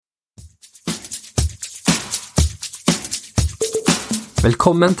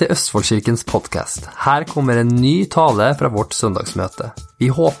Velkommen til Østfoldkirkens podcast. Her kommer en ny tale fra vårt søndagsmøte. Vi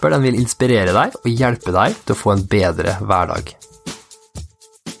håper den vil inspirere deg og hjelpe deg til å få en bedre hverdag.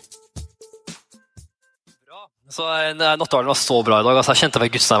 Så nattverden var så bra i dag. Altså, jeg kjente at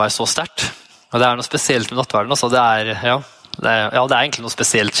Guds nærvær så sterkt. Og det er noe spesielt med nattverden. Altså, det er egentlig noe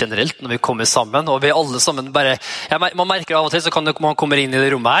spesielt generelt når vi kommer sammen. Og vi alle sammen bare... man merker av og til så kan man komme inn i det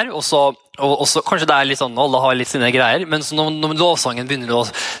rommet her, og så kanskje det er litt sånn, alle har litt sine greier, men så når lovsangen begynner å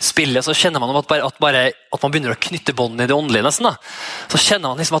spille, så kjenner man at man begynner å knytte båndene i det åndelige nesten. Da. Så kjenner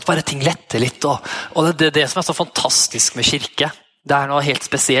man liksom at bare ting letter litt, og det er det som er så fantastisk med kirke. Det er noe helt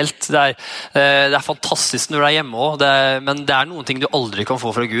spesielt. Det er fantastisk når du er hjemme også, men det er noen ting du aldri kan få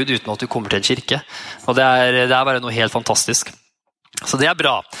fra Gud uten at du kommer til en kirke. Og det er bare noe helt fantastisk. Så det er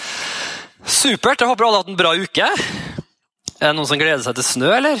bra. Supert, jeg håper alle har hatt en bra uke. Er det noen som gleder seg til snø,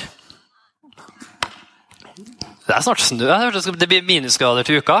 eller? Det er snart snø. Det blir minusgrader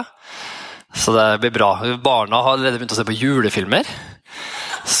til uka. Så det blir bra. Barna har allerede begynt å se på julefilmer.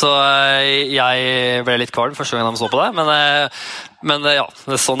 Så jeg ble litt kvalm første gang de så på det, men ja,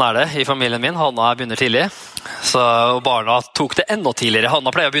 sånn er det i familien min. Hanna begynner tidlig, og barna tok det enda tidligere.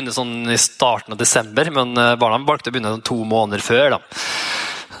 Hanna pleier å begynne sånn i starten av desember, men barna valgte å begynne 2 måneder før. Da.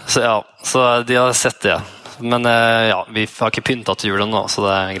 Så de har sett det. Men ja, vi har ikke pyntet til julen nå, så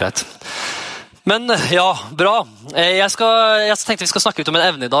det er greit. Men ja, bra. Jeg tenkte vi skal snakke ut om en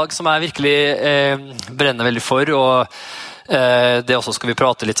evne i dag som jeg virkelig brenner veldig for, og det også skal vi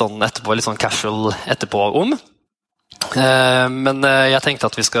prate litt sånn etterpå, litt sånn casual etterpå om. Men jeg tenkte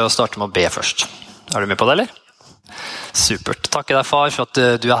at vi skal starte med å be først. Er du med på det, eller? Supert. Takker deg, far, for at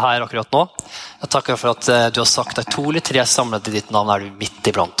du er her akkurat nå. Jeg takker for at du har sagt at 2 eller 3 samlet i ditt navn er du midt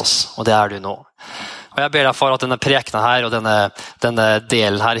iblant oss, og det er du nå. Og jeg ber deg, far, at denne prekenen her og denne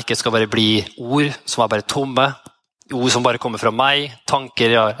delen her ikke skal bare bli ord som er bare tomme, ord som bare kommer fra meg,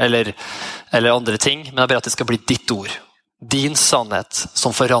 tanker eller andre ting, men jeg ber at det skal bli ditt ord. Din sannhet som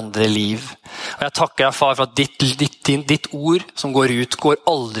forandrer liv. Og jeg takker deg, far, for at ditt ord som går ut, går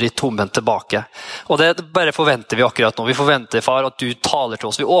aldri tommen tilbake. Og det bare forventer vi akkurat nå. Vi forventer, far, at du taler til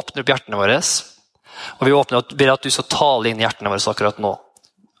oss. Vi åpner opp hjertene våre, og vi ber at du skal tale inn i hjertene våre akkurat nå.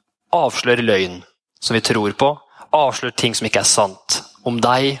 Avslør løgn som vi tror på. Avslør ting som ikke er sant om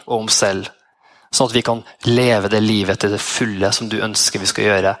deg og om selv. Sånn at vi kan leve det livet til det fulle som du ønsker vi skal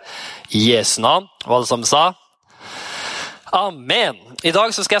gjøre. I Jesu navn, og alle sammen sa Amen. I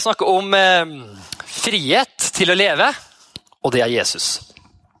dag så skal jeg snakke om frihet til å leve, og det er Jesus.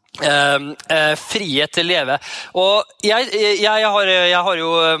 Frihet til å leve. Og jeg har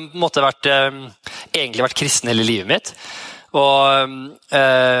jo egentlig vært kristen hele livet mitt. Men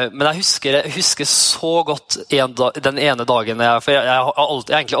jeg husker så godt den ene dagen for jeg har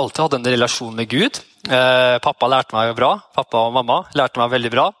egentlig alltid hatt en relasjon med Gud. Pappa lærte meg bra. Pappa og mamma lærte meg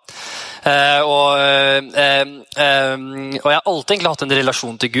veldig bra. Og jeg har alltid egentlig hatt en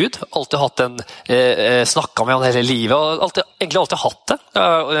relasjon til Gud, snakket med han hele livet, og egentlig alltid hatt det. Det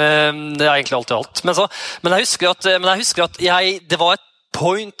har jeg egentlig alltid hatt. Men jeg husker at det var et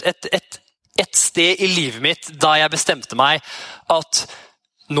point, et sted i livet mitt da jeg bestemte meg at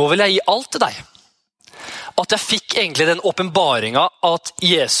nå vil jeg gi alt til deg. At jeg fikk egentlig den åpenbaringen at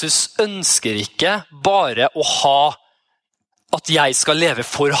Jesus ønsker ikke bare å ha at jeg skal leve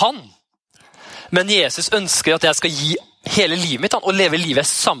for han. Men Jesus ønsker at jeg skal gi hele livet mitt og leve livet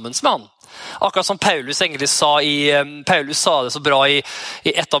sammen med han. Akkurat som Paulus egentlig sa Paulus sa det så bra i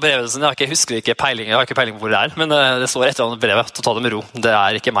et av brevene sine. Jeg har ikke peiling på hvor det er, men det står et eller annet brevet, så ta det med ro. Det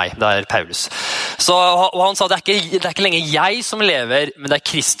er ikke meg, det er Paulus. Og han sa det er ikke lenger jeg som lever, men det er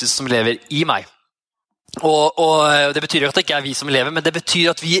Kristus som lever i meg. Og det betyr jo at det ikke er vi som lever, men det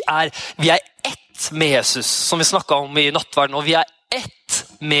betyr at vi er ett med Jesus, som vi snakket om i nattverden, og vi er ett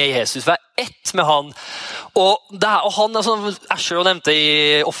med Jesus, vi er ett med han. Og han, Asher nevnte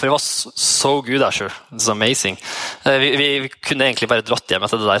i offeret, var so good, Asher. It's amazing. Vi kunne egentlig bare dratt hjem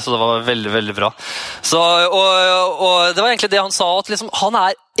etter det der, så det var veldig, veldig bra. Og det var egentlig det han sa, at liksom, han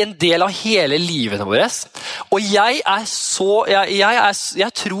er en del av hele livene våre. Og jeg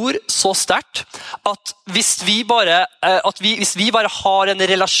tror så sterkt at hvis vi bare har en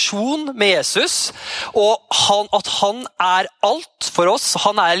relasjon med Jesus, og at han er alt for oss,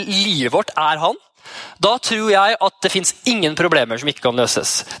 han er livet vårt, er han, da tror jeg at det finnes ingen problemer som ikke kan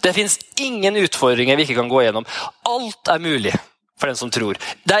løses. Det finnes ingen utfordringer vi ikke kan gå gjennom. Alt er mulig for den som tror.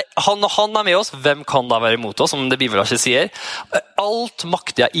 Han er med oss, hvem kan da være imot oss, som det bibelverset sier? Alt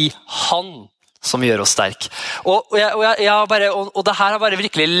makter jeg i han som gjør oss sterk. Og det her har bare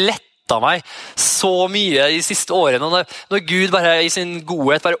virkelig lett hittet meg så mye de siste årene, når Gud bare i sin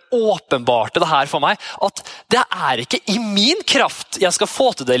godhet bare åpenbarte det her for meg, at det er ikke i min kraft jeg skal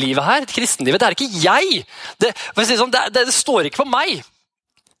få til det livet her, kristenlivet, det er ikke jeg. Det står ikke på meg.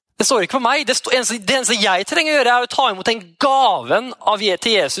 Det står ikke på meg. Det eneste jeg trenger å gjøre er å ta imot den gaven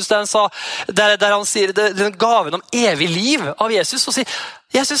til Jesus, der han sier den gaven om evig liv av Jesus, og sier,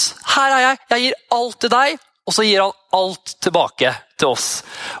 Jesus, her er jeg gir alt til deg, og så gir han alt tilbake til oss.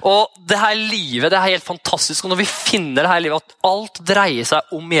 Og det her livet, det er helt fantastisk, og når vi finner det her livet, at alt dreier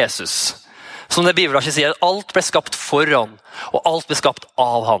seg om Jesus, som det bibelverset sier, alt ble skapt for han, og alt ble skapt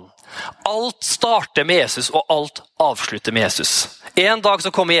av han. Alt starter med Jesus, og alt avslutter med Jesus. En dag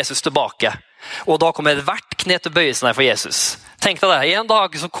så kommer Jesus tilbake, og da kommer hvert kne til å bøye seg for Jesus. Tenk deg det, en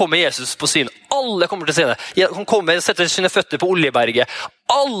dag så kommer Jesus på syn. Alle kommer til å se det. Han kommer og setter sine føtter på Oljeberget.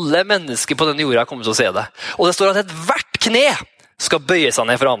 Alle mennesker på denne jorda kommer til å se det. Og det står at hvert kne skal bøye seg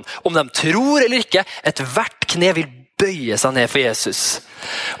ned for ham. Om de tror eller ikke, hvert kne vil bøye seg ned for Jesus.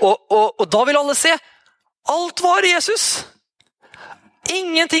 Og da vil alle se, alt var Jesus.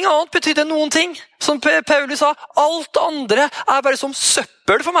 Ingenting annet betydde noen ting. Som Paulus sa, alt andre er bare som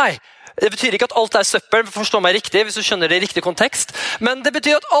søppel for meg. Det betyr ikke at alt er søppel, forstå meg riktig, hvis du skjønner det i riktig kontekst. Men det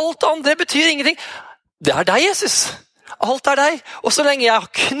betyr at alt andre betyr ingenting. Det er deg, Jesus. Alt er deg. Og så lenge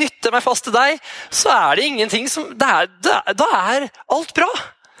jeg knytter meg fast til deg, så er det ingenting som... Da er alt bra.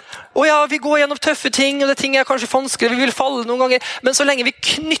 Og ja, vi går gjennom tøffe ting, og det ting er kanskje vanskelig, vi vil falle noen ganger, men så lenge vi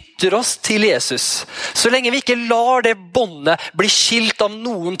knytter oss til Jesus, så lenge vi ikke lar det båndet bli skilt av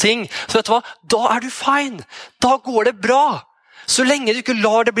noen ting, så vet du hva, da er du fine. Da går det bra. Så lenge du ikke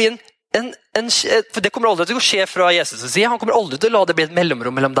lar det bli for det kommer aldri til å skje fra Jesus' side, han kommer aldri til å la det bli et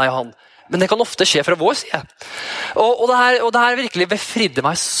mellomrom mellom deg og han. Men det kan ofte skje fra vår side. Og det her virkelig befridde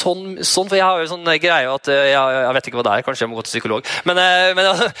meg sånn, for jeg har jo sånn greie at jeg vet ikke hva det er, kanskje jeg må gå til psykolog, men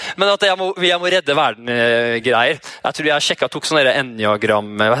at jeg må redde verden greier. Jeg tror jeg sjekket, tok sånn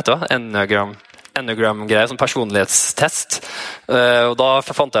enneagram, hva heter det? Enneagram-greier, sånn personlighetstest. Og da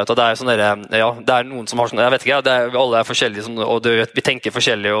fant jeg ut at det er sånn det er noen som har sånn, jeg vet ikke, alle er forskjellige, sånn, og vi tenker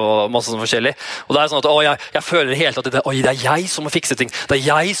forskjellig og masse sånn forskjellig. Og det er sånn at jeg føler helt at det er jeg som må fikse ting, det er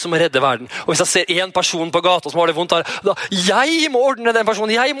jeg som må redde verden. Og hvis jeg ser en person på gata som har det vondt, da jeg må ordne den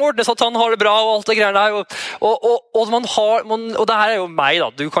personen, jeg må ordne så at han har det bra og alt det greiene der. Og det her er jo meg da,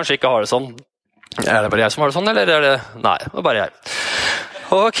 du kanskje ikke har det sånn. Er det bare jeg som har det sånn, eller er det? Nei, det er bare jeg.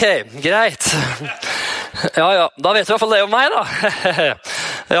 Ok, greit. Ja, da vet du i hvert fall det om meg da.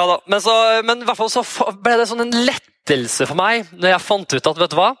 Ja da, men i hvert fall så ble det sånn en lettelse for meg når jeg fant ut at,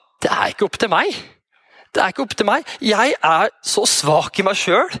 vet du hva, det er ikke opp til meg. Det er ikke opp til meg. Jeg er så svak i meg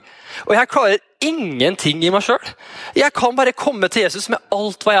selv, og jeg klarer ingenting i meg selv. Jeg kan bare komme til Jesus med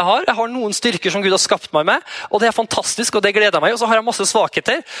alt hva jeg har. Jeg har noen styrker som Gud har skapt meg med, og det er fantastisk, og det gleder meg. Og så har jeg masse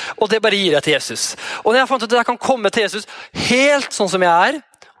svakheter, og det bare gir jeg til Jesus. Og når jeg fant ut at jeg kan komme til Jesus helt sånn som jeg er,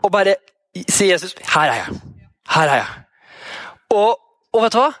 og bare si Jesus, her er jeg. Her er jeg. Og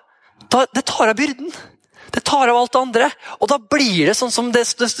vet du hva? Det tar av byrden. Det tar av alt det andre, og da blir det sånn som det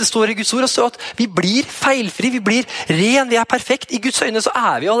står i Guds ord, at vi blir feilfri, vi blir ren, vi er perfekt. I Guds øyne så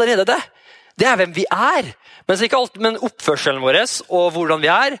er vi allerede det. Det er hvem vi er. Men oppførselen vår og hvordan vi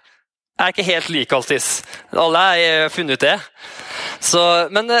er ikke helt like alltid. Alle har funnet ut det.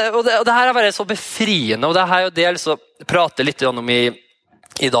 Og det her er bare så befriende, og det her er jo det jeg vil prate litt om i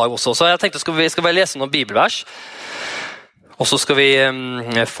dag også. Så jeg tenkte vi skal bare lese noen bibelvers. Og så skal vi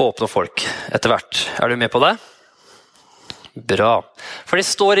få opp noen folk etter hvert. Er du med på det? Bra. For det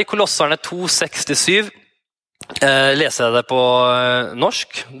står i Kolosserne 2,67. Leser jeg det på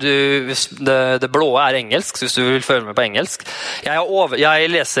norsk. Det blå er engelsk, så hvis du vil følge med på engelsk. Jeg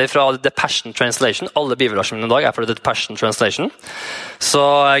leser fra The Passion Translation. Alle bibelversene i dag er fra The Passion Translation. Så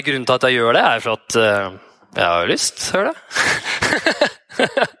grunnen til at jeg gjør det er for at jeg har lyst, hører det?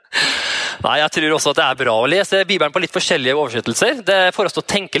 Nei, jeg tror også at det er bra å lese Bibelen på litt forskjellige oversettelser. Det får oss til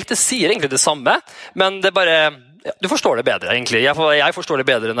å tenke litt, det sier egentlig det samme, men det bare, du forstår det bedre egentlig. Jeg forstår det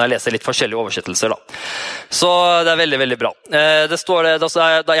bedre når jeg leser litt forskjellige oversettelser da. Så det er veldig, veldig bra.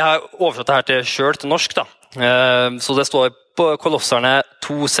 Jeg har oversatt det her til selv til norsk da. Så det står på Kolosserne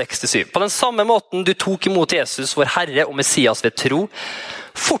 2,67. På den samme måten du tok imot Jesus, vår Herre og Messias ved tro,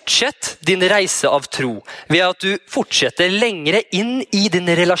 fortsett din reise av tro ved at du fortsetter lengre inn i din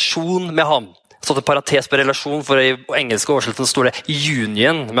relasjon med ham. Så det parentes på relasjon, for i engelske oversettelsen står det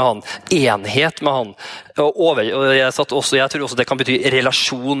union med han, enhet med han. Og jeg tror også det kan bety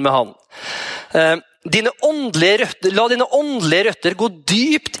relasjon med han. La dine åndelige røtter gå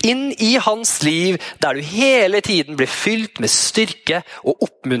dypt inn i hans liv, der du hele tiden blir fylt med styrke og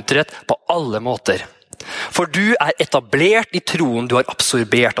oppmuntret på alle måter. For du etablert i troen du har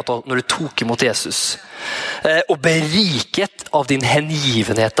absorbert når du tok imot Jesus. Og beriket av din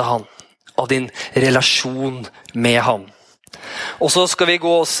hengivenhet til han. Av din relasjon med han. Og så skal vi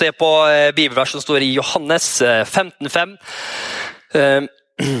gå og se på bibelvers som står i Johannes 15:5.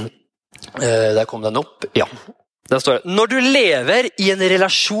 Der kom den opp. Ja. Der står det, når du lever i en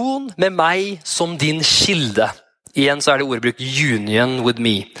relasjon med meg som din kilde. Igjen så det ordet brukt, union with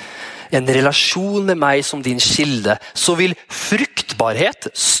me. En relasjon med meg som din kilde, så vil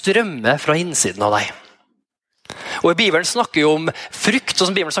fruktbarhet strømme fra innsiden av deg. Og i Bibelen snakker jo om frukt, og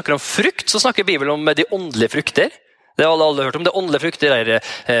som Bibelen snakker om frukt, så snakker Bibelen om de åndelige frukter. Det har alle hørt om. Det åndelige frukter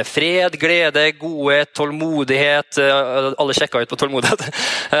fred, glede, godhet, tålmodighet. Alle sjekket ut på tålmodighet.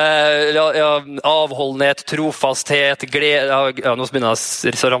 Avholdenhet, trofasthet, glede. Nå begynner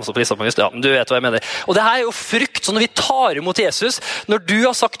jeg å ramse opp lista på just. Ja, men du vet hva jeg mener. Og det her jo frukt, så når vi tar imot Jesus, når du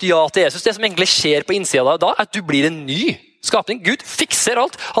har sagt ja til Jesus, det som egentlig skjer på innsiden av deg da, at du blir en ny skapning. Gud fikser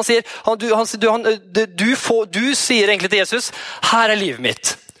alt. Han sier, du sier egentlig til Jesus, her livet mitt.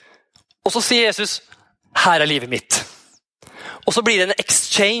 Og så sier Jesus, her livet mitt. Og så blir det en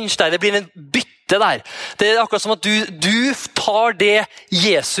exchange der, det blir en bytte der. Det akkurat som at du tar det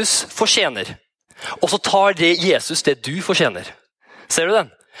Jesus fortjener. Og så tar det Jesus det du fortjener. Ser du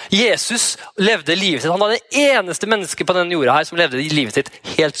den? Jesus levde livet sitt. Han var det eneste mennesket på denne jorda her som levde livet sitt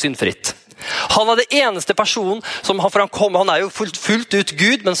helt syndfritt. Han var det eneste personen som han jo fullt ut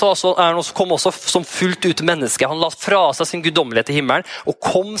Gud, men så kom også som fullt ut menneske. Han la fra seg sin guddommelighet i himmelen og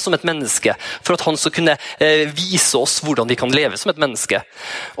kom som et menneske for at han så kunne vise oss hvordan vi kan leve som et menneske.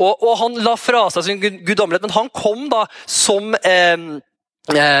 Og han la fra seg sin guddommelighet, men han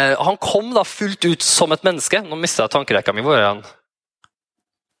kom da fullt ut som et menneske. Nå mistet jeg tankerekka mi. Hva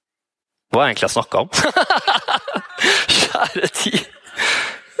egentlig jeg snakket om? Kjære tid.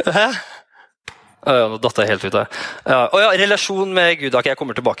 Hæ? Nå datt jeg helt ut der. Relasjon med Gud, jeg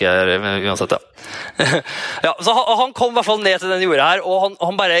kommer tilbake her uansett. Ja, så han kom i hvert fall ned til denne jorda her, og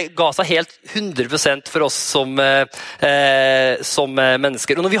han bare ga seg helt 100% for oss som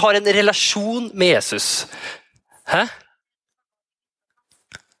mennesker. Og når vi har en relasjon med Jesus, hæ?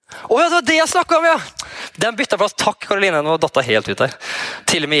 Ja, det var det jeg snakket om, ja! Den bytta plass. Takk, Karoline, nå datt jeg helt ut der.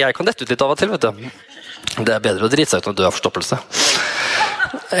 Til og med jeg kan dette ut litt av og til, vet du. Det bedre å drite seg ut når du har forstoppelse.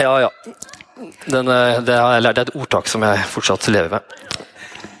 Ja. Det har jeg lært, det et ordtak som jeg fortsatt lever med.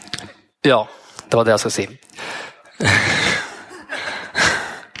 Ja, det var det jeg skal si.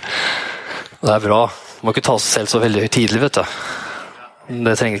 Det bra. Man må ikke ta seg selv så veldig høytidelig, vet du.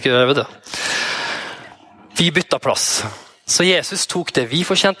 Det trenger ikke gjøre, vet du. Vi bytta plass. Så Jesus tok det vi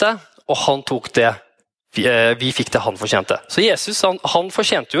fortjente, og han tok det vi fikk det han fortjente. Så Jesus, han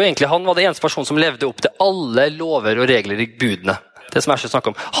fortjente jo egentlig, han var det eneste person som levde opp til alle lover og regler i budene. Det som jeg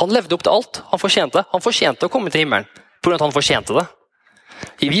snakker om. Han levde opp til alt. Han fortjente å komme til himmelen. På grunn av at han fortjente det.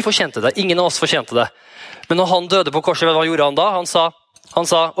 Vi fortjente det. Ingen av oss fortjente det. Men når han døde på korset, hva gjorde han da? Han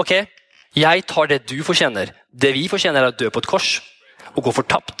sa, ok, jeg tar det du fortjener. Det vi fortjener å dø på et kors. Og gå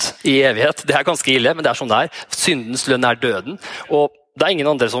fortapt i evighet. Det ganske ille, men det sånn det Syndens lønn døden. Og det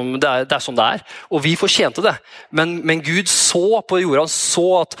ingen andre som, det sånn det Og vi fortjente det. Men Gud så på jorda,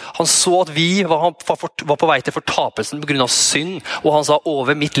 han så at vi var på vei til fortapelsen på grunn av synd, og han sa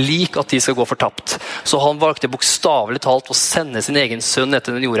over mitt lik at de skal gå fortapt. Så han valgte bokstavelig talt å sende sin egen sønn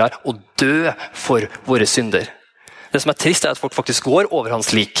etter den jorda og dø for våre synder. Det som trist at folk faktisk går over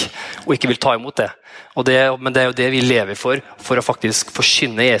hans lik, og ikke vil ta imot det. Men det jo det vi lever for å faktisk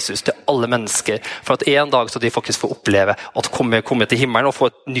forkynne Jesus til alle mennesker, for at en dag så de faktisk får oppleve at komme til himmelen og få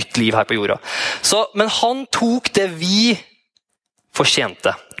et nytt liv her på jorda. Men han tok det vi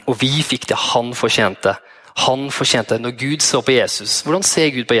fortjente, og vi fikk det han fortjente. Han fortjente når Gud så på Jesus. Hvordan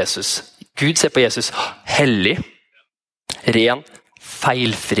ser Gud på Jesus? Gud ser på Jesus hellig, ren,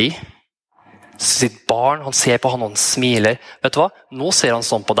 feilfri, sitt barn, han ser på han og han smiler. Vet du hva? Nå ser han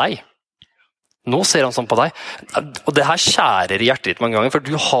sånn på deg. Og det her skjærer i hjertet ditt mange ganger, for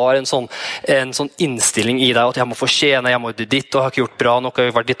du har en sånn innstilling i deg at jeg må fortjene, jeg må gjøre ditt, og jeg har ikke gjort bra nok, jeg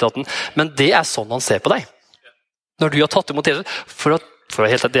har vært ditt og datten. Men det sånn han ser på deg. Når du har tatt imot Jesus, for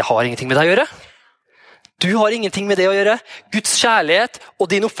helt at det har ingenting med deg å gjøre. Du har ingenting med det å gjøre. Guds kjærlighet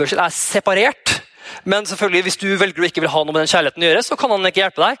og din oppførsel separert. Men selvfølgelig, hvis du velger å ikke vil ha noe med den kjærligheten å gjøre, så kan han ikke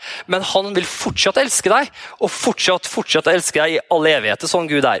hjelpe deg. Men han vil fortsatt elske deg, og fortsatt elske deg i all evighet, sånn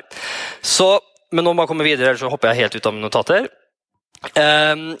Gud Men nå må jeg komme videre, ellers så hopper jeg helt ut av notater.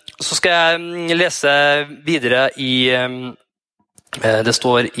 Så skal jeg lese videre det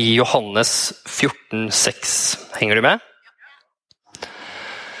står i Johannes 14,6. Henger du med?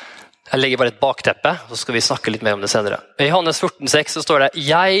 Jeg legger bare et bakteppe, så skal vi snakke litt mer om det senere. I Johannes 14,6 så står det,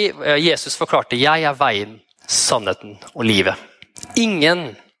 Jesus forklarte, jeg er veien, sannheten og livet.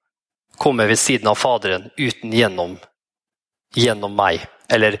 Ingen kommer ved siden av Faderen uten gjennom meg,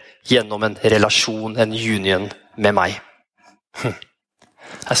 eller gjennom en relasjon, en union med meg.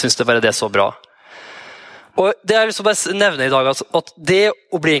 Jeg synes det bare det er så bra. Og det jeg vil så bare nevne i dag, at det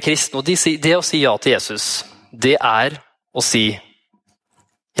å bli en kristen, og det å si ja til Jesus, det er å si,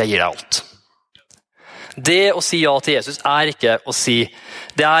 jeg gir deg alt. Det å si ja til Jesus er ikke å si,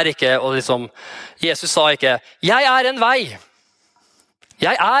 det er ikke å liksom, Jesus sa ikke, jeg er en vei,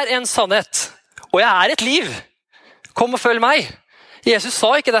 jeg er en sannhet, og jeg er et liv. Kom og følg meg. Jesus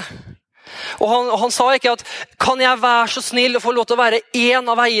sa ikke det. Og han sa ikke at, kan jeg være så snill og få lov til å være en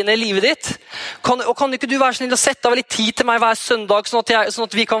av veiene i livet ditt? Kan ikke du være snill og sette av litt tid til meg hver søndag, sånn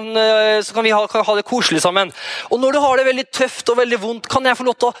at vi kan ha det koselig sammen? Og når du har det veldig tøft og veldig vondt, kan jeg få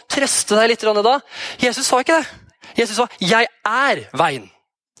lov til å trøste deg litt da? Jesus sa ikke det. Jesus sa, jeg er veien.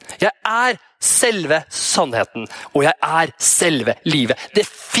 Jeg er selve sannheten, og jeg er selve livet. Det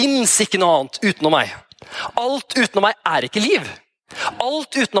finnes ikke noe annet utenom meg. Alt utenom meg er ikke liv.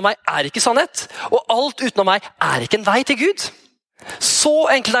 Alt utenom meg er ikke sannhet, og alt utenom meg er ikke en vei til Gud. Så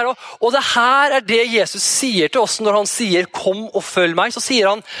enkelt er det. Og det her er det Jesus sier til oss når han sier, kom og følg meg. Så sier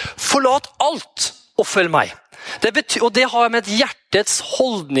han, forlat alt og følg meg. Og det har med et hjertets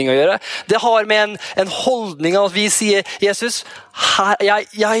holdning å gjøre. Det har med en holdning av at vi sier, Jesus,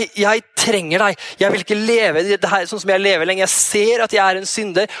 jeg trenger deg. Jeg vil ikke leve det her sånn som jeg lever lenger. Jeg ser at jeg er en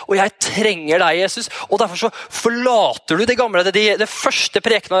synder, og jeg trenger deg, Jesus. Og derfor så forlater du det gamle. Det første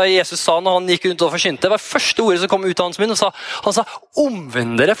prekenen Jesus sa når han gikk rundt og forkynte, det var første ordet som kom ut av hans munn. Han sa,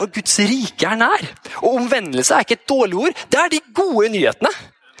 omvend dere, for Guds rike er nær. Og omvendelse er ikke et dårlig ord. Det er de gode nyhetene.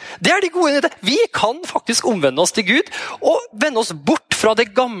 Det er de gode nyhetene. Vi kan faktisk omvende oss til Gud og vende oss bort fra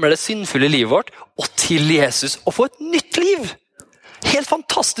det gamle, syndfulle livet vårt og til Jesus og få et nytt liv. Helt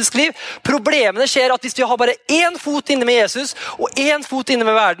fantastisk liv. Problemene skjer at hvis vi har bare én fot inne med Jesus og én fot inne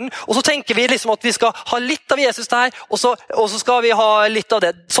med verden, og så tenker vi liksom at vi skal ha litt av Jesus der, og så skal vi ha litt av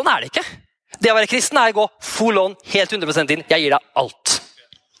det. Sånn er det ikke. Det å være kristen er å gå full on, helt 100% inn. Jeg gir deg alt.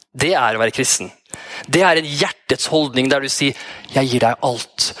 Det er å være kristen. Det er en hjertets holdning der du sier, jeg gir deg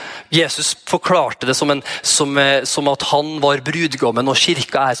alt. Jesus forklarte det som at han var brudgommen, og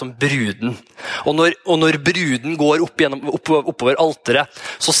kirka er som bruden. Og når bruden går oppover alteret,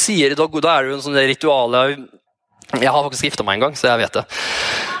 så sier da er det jo en sånn ritual. Jeg har faktisk giftet meg en gang, så jeg vet det.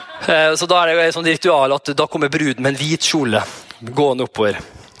 Så da er det en sånn ritual at da kommer bruden med en hvit kjole gående oppover.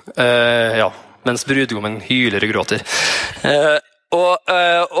 Mens brudgommen hyler og gråter.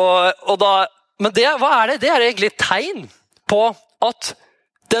 Men hva er det? Det er egentlig et tegn på at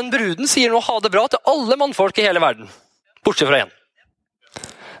den bruden sier nå ha det bra til alle mannfolk i hele verden, bortsett fra en.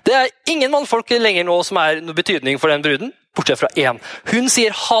 Det er ingen mannfolk lenger nå som er noe betydning for den bruden, bortsett fra en. Hun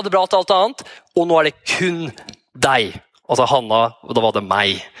sier ha det bra til alt annet, og nå er det kun deg. Altså Hanna, og da var det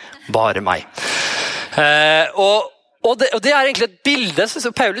meg. Bare meg. Og det er egentlig et bilde,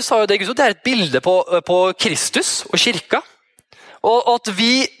 Paulus sa jo det, det er et bilde på Kristus og kirka. Og at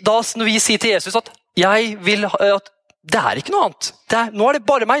når vi sier til Jesus at jeg vil at det er ikke noe annet. Nå er det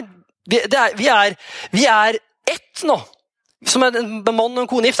bare meg. Vi er ett nå. Som en mann og en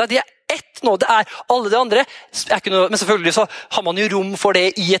kone gift. De er ett nå. Det er alle de andre. Er ikke noe, men selvfølgelig så har man jo rom for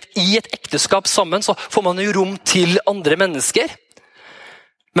det i et ekteskap sammen. Så får man jo rom til andre mennesker.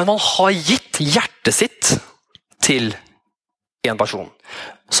 Men man har gitt hjertet sitt til en person.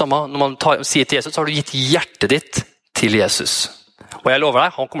 Samme når man sier til Jesus, så har du gitt hjertet ditt til Jesus. Og jeg lover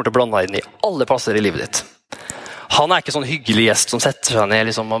deg, han kommer til å blande deg inn i alle plasser i livet ditt. Han er ikke sånn hyggelig gjest som setter seg ned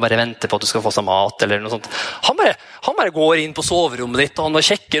liksom, og bare venter på at du skal få seg mat eller noe sånt. Han bare går inn på soverommet ditt, og han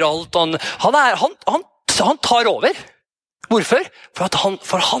sjekker alt. Han tar over. Hvorfor?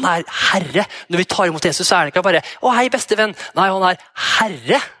 For han er herre. Når vi tar imot Jesus, så er han ikke bare «Å, hei, beste venn». Nei, han er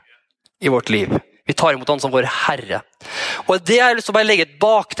herre i vårt liv. Vi tar imot han som vår herre. Og det har jeg lyst til å bare legge et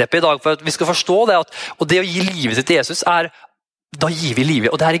bakteppe i dag, for at vi skal forstå det, og det å gi livet sitt til Jesus da gir vi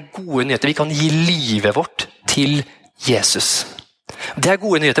livet, og det er gode nyheter. Vi kan gi livet vårt til Jesus. Det er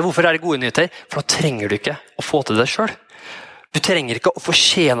gode nyheter. Hvorfor er det gode nyheter? For da trenger du ikke å få til det selv. Du trenger ikke å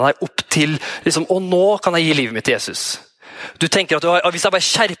fortjene deg opp til, liksom, å nå kan jeg gi livet mitt til Jesus. Du tenker at hvis jeg bare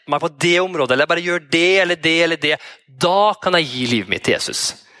skjerper meg på det området, eller jeg bare gjør det, eller det, da kan jeg gi livet mitt til Jesus.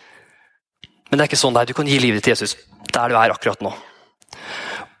 Men det er ikke sånn der. Du kan gi livet til Jesus der du er akkurat nå.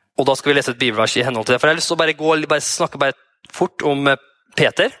 Og da skal vi lese et bibelvers i henhold til det. For jeg har lyst til å snakke fort om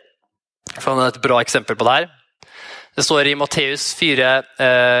Peter. For han er et bra eksempel på det her. Det står i Matteus 4,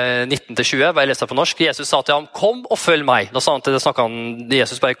 19-20, hva jeg leser på norsk. Jesus sa til ham, kom og følg meg. Da sa han til det, snakket han,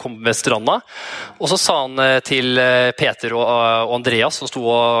 Jesus bare kom ved stranda. Og så sa han til Peter og Andreas, som stod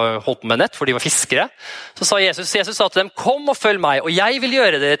og holdt på med nett, for de var fiskere. Så sa Jesus sa til dem, kom og følg meg, og jeg vil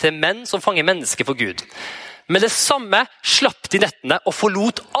gjøre dere til menn som fanger mennesker for Gud. Med det samme slapp de nettene og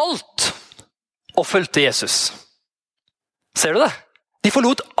forlot alt og fulgte Jesus. Ser du det? De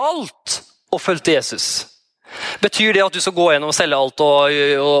forlot alt og fulgte Jesus. Betyr det at du skal gå gjennom og selge alt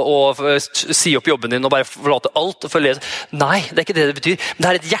og si opp jobben din og bare forlate alt og følge Jesus? Nei, det er ikke det det betyr. Men det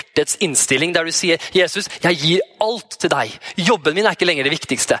er et hjertets innstilling der du sier, Jesus, jeg gir alt til deg. Jobben min er ikke lenger det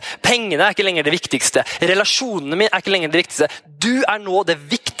viktigste. Pengene er ikke lenger det viktigste. Relasjonene mine er ikke lenger det viktigste. Du er nå det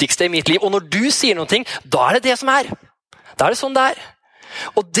viktigste i mitt liv. Og når du sier noe, da er det det som er. Da er det sånn det er.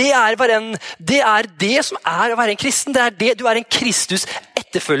 Og det er det som er å være en kristen. Det er det, du er en Kristus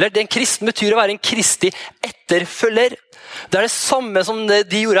etterfølger. En kristen betyr å være en Kristi etterfølger. Det er det samme som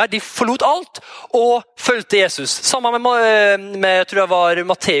de gjorde her. De forlot alt og fulgte Jesus. Samme med jeg tror det var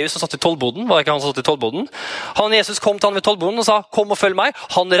Matteus som satt i tollboden. Var det ikke han som satt i tollboden? Jesus kom til han ved tollboden og sa, kom og følg meg.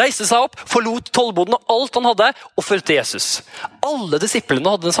 Han reiste seg opp, forlot tollboden og alt han hadde, og fulgte Jesus. Alle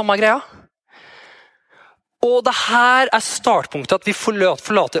disiplene hadde den samme greia. Og det her er startpunktet at vi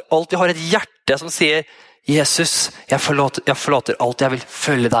forlater alt. Vi har et hjerte som sier, Jesus, jeg forlater alt, jeg vil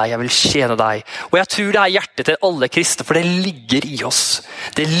følge deg, jeg vil tjene deg. Og jeg tror det er hjertet til alle kristne, for det ligger i oss.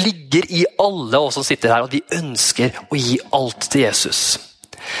 Det ligger i alle oss som sitter her, at vi ønsker å gi alt til Jesus.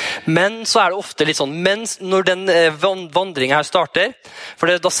 Men så er det ofte litt sånn, mens når den vandringen her starter, for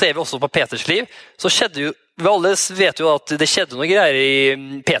da ser vi også på Peters liv, så skjedde jo, vi alle vet jo at det skjedde noe greier i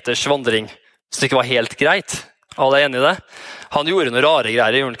Peters vandring, så det ikke var helt greit. Alle er enige i det? Han gjorde noen rare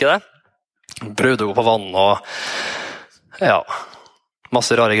greier, gjorde han ikke det? Han prøvde å gå på vann og ja,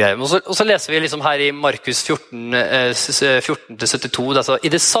 masse rare greier. Og så leser vi liksom her i Markus 14-72, altså,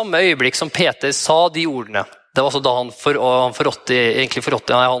 i det samme øyeblikk som Peter sa de ordene, det var altså da han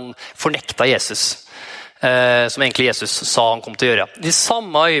fornekta Jesus, som egentlig Jesus sa han kom til å gjøre. I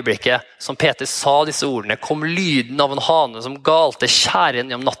samme øyeblikket som Peter sa disse ordene, kom lyden av en hane som galte kjæren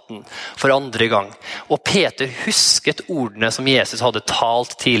gjennom natten for andre gang. Og Peter husket ordene som Jesus hadde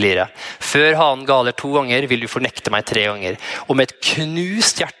talt tidligere. Før hanen galer 2 ganger, vil du fornekte meg 3 ganger. Og med et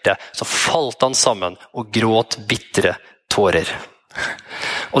knust hjerte så falt han sammen og gråt bitre tårer.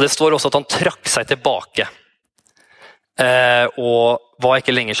 Og det står også at han trakk seg tilbake. Og var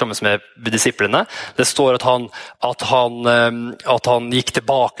ikke lenger sammen med disiplene. Det står at han gikk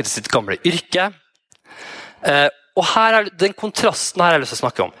tilbake til sitt gamle yrke. Og her er den kontrasten her jeg har lyst til å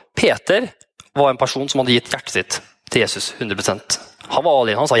snakke om. Peter var en person som hadde gitt hjertet sitt til Jesus 100%. Han var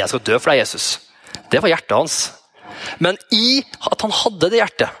alene, han sa, jeg skal dø for deg, Jesus. Det var hjertet hans. Men i at han hadde det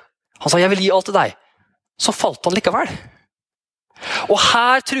hjertet, han sa, jeg vil gi alt til deg, så falt han likevel. Og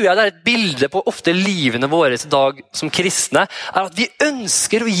her tror jeg det er et bilde på ofte livene våre i dag som kristne, er at vi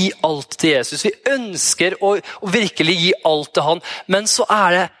ønsker å gi alt til Jesus. Vi ønsker å virkelig gi alt til han, men så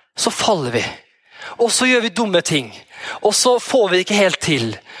faller vi. Og så gjør vi dumme ting. Og så får vi det ikke helt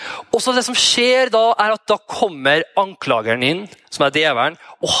til. Og så det som skjer da, er at da kommer anklageren inn, som er djevelen,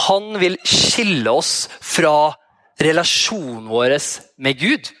 og han vil skille oss fra relasjonen vår med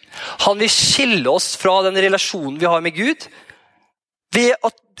Gud. Han vil skille oss fra den relasjonen vi har med Gud, ved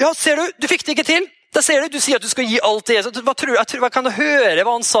at, ja, ser du fikk det ikke til. Da ser du sier at du skal gi alt til Jesus. Hva kan du høre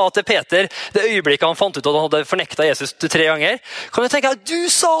hva han sa til Peter det øyeblikket han fant ut at han hadde fornektet Jesus 3 ganger? Kan du tenke at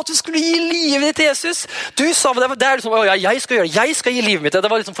du sa at du skulle gi livet ditt til Jesus? Du sa det er liksom, ja, jeg skal gi livet mitt.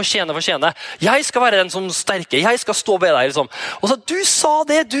 Det var liksom fortjene. Jeg skal være den som sterker. Jeg skal stå ved deg. Liksom. Og så du sa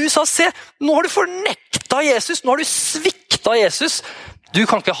det, se, nå har du fornektet Jesus. Nå har du sviktet Jesus. Du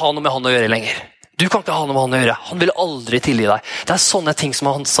kan ikke ha noe med han å gjøre lenger. Du kan ikke ha noe med han å gjøre. Han vil aldri tilgi deg. Det er sånne ting som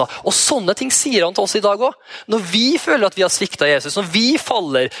han sa. Og sånne ting sier han til oss i dag også. Når vi føler at vi har sviktet Jesus, når vi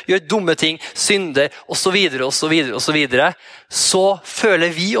faller, gjør dumme ting, synder, og så videre, så føler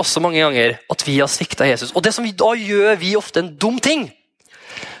vi også mange ganger at vi har sviktet Jesus. Og det som da gjør vi ofte en dum ting,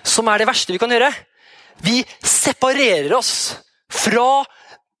 som er det verste vi kan gjøre. Vi separerer oss fra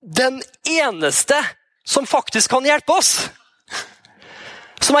den eneste som faktisk kan hjelpe oss,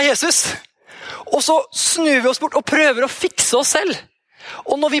 som er Jesus. Og så snur vi oss bort og prøver å fikse oss selv.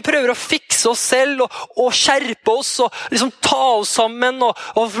 Og når vi prøver å fikse oss selv og skjerpe oss og liksom ta oss sammen og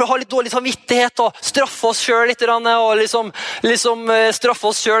ha litt dårlig samvittighet og straffe oss selv litt og liksom straffe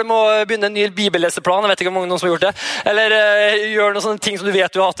oss selv med å begynne en ny bibelleseplan, jeg vet ikke om noen som har gjort det, eller gjøre noen sånne ting som du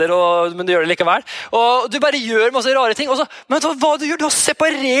vet du hater, men du gjør det likevel. Og du bare gjør masse rare ting. Men vet du hva du gjør? Du har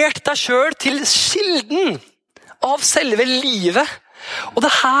separert deg selv til kilden av selve livet. Og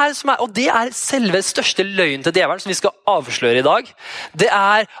det er selve største løgnen til djevelen som vi skal avsløre i dag. Det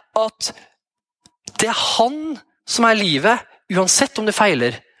er at det er han som er livet, uansett om du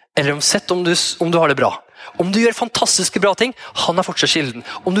feiler, eller uansett om du har det bra. Om du gjør fantastiske bra ting, han er fortsatt kilden.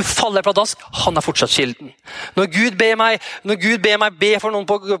 Om du faller pladask, han er fortsatt kilden. Når Gud ber meg be for noen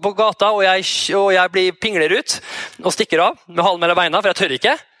på gata, og jeg blir pingler ut, og stikker av med halen mellom beina, for jeg tør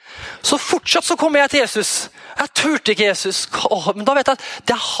ikke, så fortsatt så kommer jeg til Jesus. Jeg turte ikke Jesus. Men da vet jeg at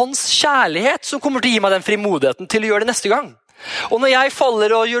det er hans kjærlighet som kommer til å gi meg den frimodigheten til å gjøre det neste gang. Og når jeg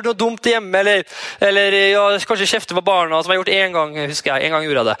faller og gjør noe dumt hjemme, eller kanskje kjefter på barna, som jeg har gjort en gang, husker jeg, en gang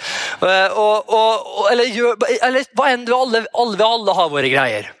gjorde jeg det, eller hva enn alle har våre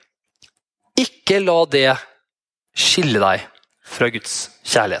greier. Ikke la det skille deg fra Guds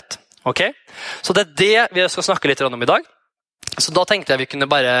kjærlighet. Ok? Så det er det vi skal snakke litt om i dag. Så da tenkte jeg vi kunne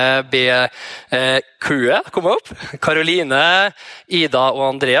bare be crewet komme opp. Karoline, Ida og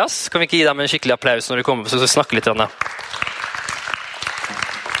Andreas. Kan vi ikke gi dem en skikkelig applaus når de kommer opp, så skal vi snakke litt om det.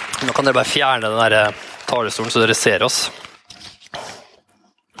 Nå kan dere bare fjerne den der talerstolen så dere ser oss.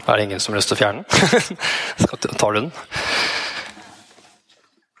 Er det ingen som har lyst til å fjerne den? Tar du den?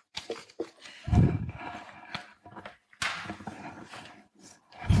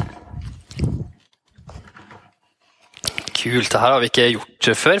 Kult, det her har vi ikke gjort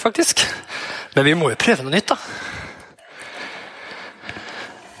før faktisk. Men vi må jo prøve noe nytt da.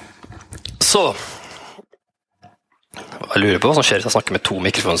 Så jeg lurer på hva som skjer hvis jeg snakker med 2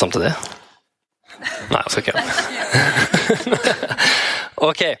 mikrofoner samtidig. Nei, jeg skal ikke.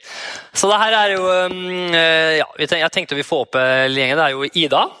 Ok, så det her er jo, jeg tenkte vi får opp lenge, det er jo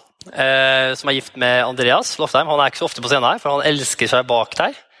Ida, som er gift med Andreas Loftheim. Han er ikke så ofte på scenen her, for han elsker seg bak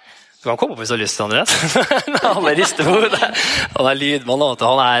der. Du kan komme opp hvis du har lyst til, Andreas. Han er rister på hodet. Han er lydmann,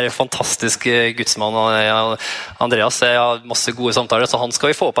 han er fantastisk gudsmann. Andreas har masse gode samtaler, så han skal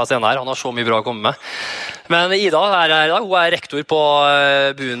vi få opp på scenen her. Han har så mye bra å komme med. Men Ida er her i dag. Hun er rektor på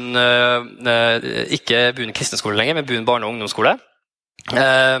Buen, ikke Buen kristenskole lenger, men Buen barne- og ungdomsskole.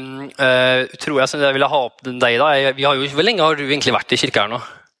 Tror jeg ville ha opp deg da. Hvor lenge har du egentlig vært i kirke her nå?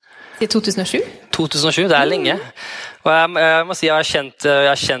 I 2007. 2007, det er lenge. Og jeg må si jeg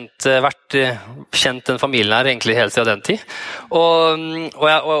har kjent den familien her egentlig helt siden den tid. Og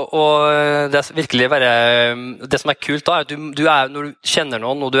det er virkelig det som er kult da, er at når du kjenner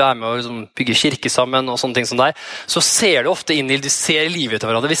noen, og du er med å liksom bygge kirke sammen og sånne ting som deg, så ser du ofte du ser livet til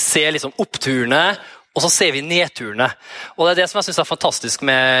hverandre. Vi ser liksom oppturene, og så ser vi nedturene. Og det er det som jeg synes er fantastisk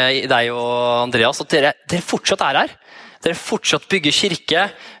med deg og Andreas, at dere fortsatt er her. Dere fortsatt bygger kirke.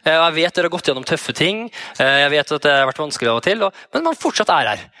 Jeg vet dere har gått gjennom tøffe ting. Jeg vet at det har vært vanskelig av og til, men man fortsatt er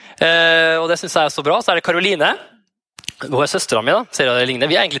her. Og det synes jeg er så bra. Så er det Karoline. Hun er søsteren min da. Ser jeg det ligner?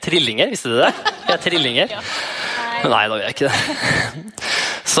 Vi er egentlig trillinger, visste du det? Vi er trillinger. Men nei, da er jeg ikke det.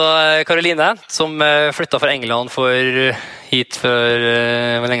 Så Karoline, som flyttet fra England hit for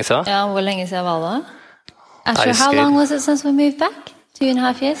hvor lenge siden? Ja, hvor lenge siden var det? Actually, how long was it since we moved back?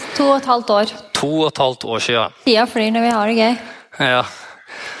 2,5 years? 2,5 år. 2,5 år siden. Tida flyr når vi har det gøy. Ja,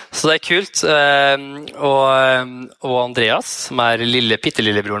 så det er kult. Og Andreas, som er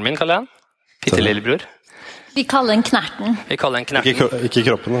pittelillebroren min, kaller jeg han. Pittelillebror. Vi kaller den Knerten. Ikke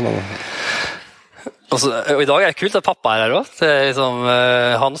kroppen, men... Og i dag er det kult at pappa er her også. Det er liksom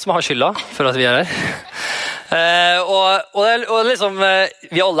han som har skylda for at vi er her. Og liksom,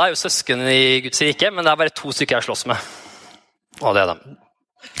 vi alle er jo søsken i Guds rike, men det er bare 2 stykker jeg slåss med. Og det er dem.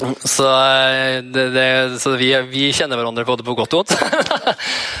 Så vi kjenner hverandre både på godt og vondt.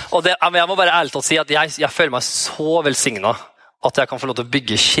 Men jeg må bare ærlig talt si at jeg føler meg så velsignet at jeg kan få lov til å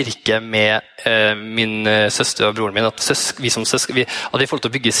bygge kirke med min søster og broren min, at vi som søsken, at vi får lov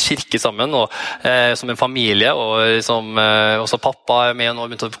til å bygge kirke sammen, og som en familie, og også pappa er med og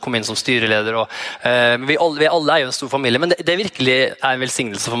begynte å komme inn som styreleder, vi alle er jo en stor familie, men det virkelig er en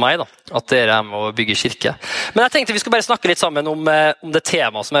velsignelse for meg da, at dere er med å bygge kirke. Men jeg tenkte vi skulle bare snakke litt sammen om det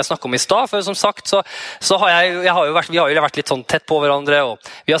temaet som jeg snakket om i stad, for som sagt så har vi har jo vært litt sånn tett på hverandre,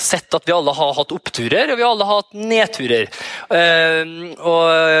 og vi har sett at vi alle har hatt oppturer, og vi alle har hatt nedturer. Og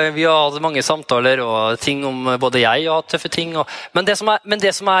vi har hatt mange samtaler og ting om både jeg og tøffe ting, men det som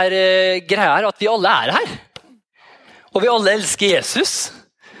er greia er at vi alle er her, og vi alle elsker Jesus,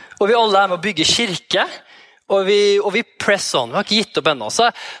 og vi alle er med å bygge kirke, og vi press on, vi har ikke gitt opp ennå,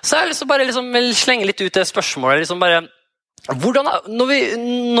 så jeg liksom bare slenge litt ut det spørsmålet, liksom bare,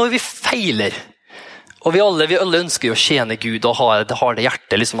 når vi feiler, og vi alle ønsker å tjene Gud og har det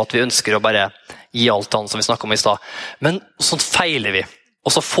hjertet, liksom at vi ønsker å bare gi alt annet som vi snakket om i sted. Men sånn feiler vi,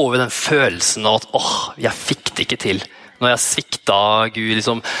 og så får vi den følelsen av at jeg fikk det ikke til. Når jeg svikta Gud,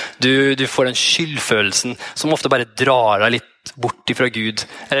 liksom, du får den skyldfølelsen som ofte bare drar deg litt bort ifra Gud.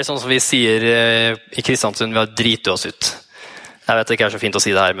 Eller sånn som vi sier i Kristiansund, vi har dritet oss ut. Jeg vet det ikke så fint å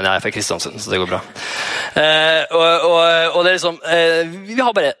si det her, men jeg fra Kristiansund, så det går bra. Og det liksom, vi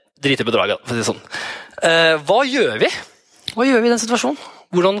har bare dritet bedraget, for å si det sånn. Hva gjør vi? Hva gjør vi i den situasjonen?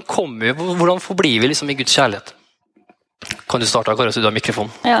 Hvordan forblir vi liksom i Guds kjærlighet? Kan du starte, Kåre, så du har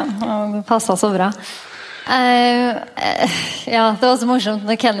mikrofon? Ja, det passet så bra. Ja, det var så morsomt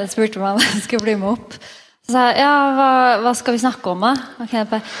når Kenneth spurte meg om jeg skulle bli med opp. Så sa jeg, ja, hva skal vi snakke om da?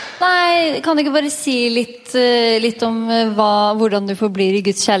 Nei, kan du ikke bare si litt om hvordan du forblir i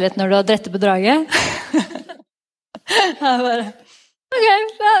Guds kjærlighet når du har drettet bedraget? Jeg bare, ok,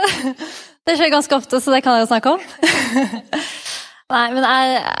 det skjer ganske ofte, så det kan jeg jo snakke om. Nei, men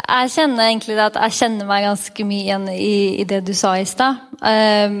jeg kjenner egentlig at jeg kjenner meg ganske mye igjen i det du sa i sted.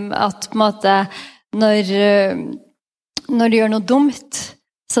 At på en måte, når du gjør noe dumt,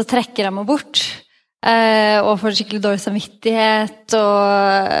 så trekker jeg meg bort. Og får skikkelig dårlig samvittighet.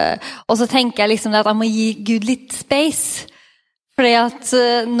 Og så tenker jeg liksom at jeg må gi Gud litt space. Fordi at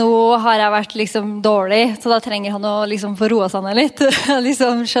nå har jeg vært liksom dårlig, så da trenger han å liksom få roa seg ned litt.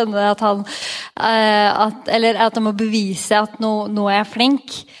 Liksom skjønne at han eller at han må bevise at nå er jeg flink.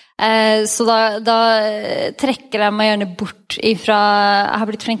 Så da trekker jeg meg gjerne bort ifra, jeg har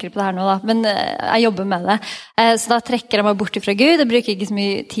blitt flinkere på det her nå da, men jeg jobber med det. Så da trekker jeg meg bort ifra Gud, jeg bruker ikke så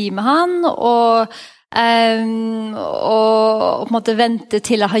mye tid med han, og på en måte vente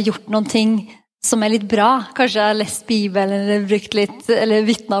til jeg har gjort noen ting som er litt bra. Kanskje jeg har lest Bibelen, eller brukt litt, eller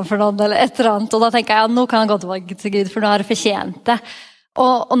vittnet for noen, eller et eller annet, og da tenker jeg, ja, nå kan jeg gå tilbake til Gud, for nå har jeg fortjent det.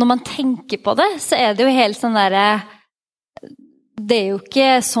 Og når man tenker på det, så er det jo helt sånn der, det er jo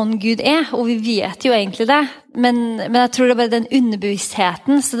ikke sånn Gud er, og vi vet jo egentlig det, men jeg tror det er bare den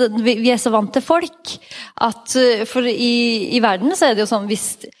underbevisstheten, så vi er så vant til folk, at for i verden så er det jo sånn,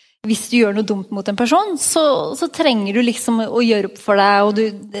 hvis du gjør noe dumt mot en person, så trenger du liksom å gjøre opp for deg, og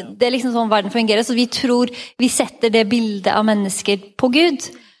det er liksom sånn verden fungerer, så vi tror vi setter det bildet av mennesker på Gud,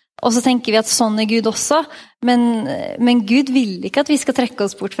 og så tenker vi at sånn er Gud også, men Gud vil ikke at vi skal trekke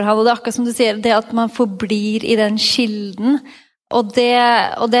oss bort fra ham, og det er akkurat som du sier, det at man forblir i den kilden, og det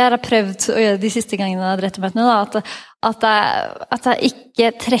har jeg prøvd å gjøre de siste gangene jeg har drevet møtene, at jeg ikke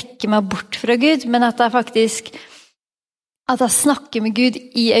trekker meg bort fra Gud, men at jeg faktisk at jeg snakker med Gud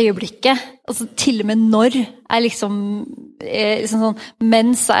i øyeblikket, altså til og med når jeg liksom sånn,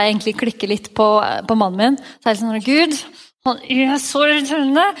 mens jeg egentlig klikker litt på mannen min, så er jeg sånn, Gud, han er så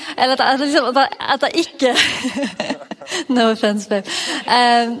irriterende, eller at jeg ikke no offense, babe.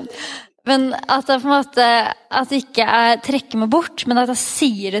 Men at jeg på en måte, at ikke jeg trekker meg bort, men at jeg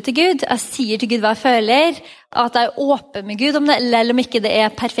sier det til Gud. Jeg sier til Gud hva jeg føler, at jeg er åpen med Gud om det, eller om ikke det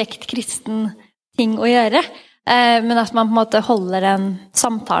er perfekt kristen ting å gjøre. Men at man på en måte holder den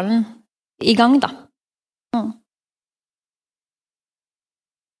samtalen i gang, da.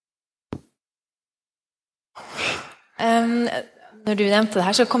 Når du nevnte det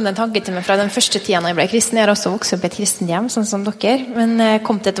her, så kom det en tanke til meg fra den første tiden jeg ble kristen. Jeg har også vokst opp i et kristen hjem, sånn som dere. Men jeg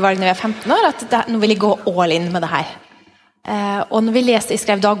kom til et valg når jeg var 15 år, at nå vil jeg gå all in med det her. Og når jeg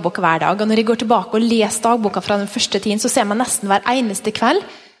skrev dagbok hver dag, og når jeg går tilbake og leser dagboka fra den første tiden, så ser man nesten hver eneste kveld,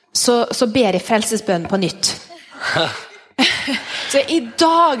 så ber jeg frelsesbønnen på nytt. Så i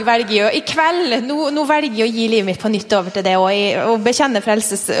dag velger jeg, i kveld, nå velger jeg å gi livet mitt på nytt over til det, og bekjenne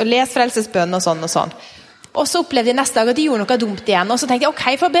og lese frelsesbønnen og sånn og sånn. Og så opplevde jeg neste dag at de gjorde noe dumt igjen, og så tenkte jeg, ok,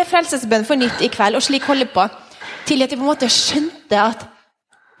 jeg får be frelsesbønnen for nytt i kveld, og slik holde på, til at jeg på en måte skjønte at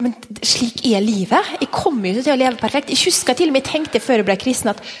men slik er livet. Jeg kommer jo til å leve perfekt. Jeg husker til og med jeg tenkte før jeg ble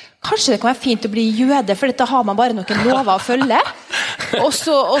kristen at kanskje det kan være fint å bli jøde, for da har man bare noen lover å følge. Og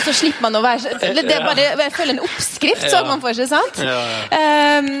så slipper man å være... Det er bare følge en oppskrift, så man får seg, sant?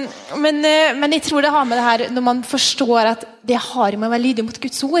 Men jeg tror det har med det her, når man forstår at det har med å være lydig mot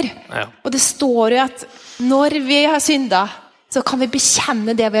Guds ord. Og det står jo at når vi har syndet, så kan vi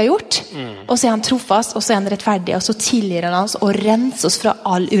bekjenne det vi har gjort, og så er han trofast, og så er han rettferdig, og så tilgir han oss og renser oss fra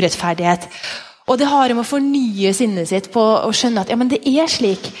all urettferdighet. Og det har med å fornye sinnet sitt på å skjønne at ja, men det er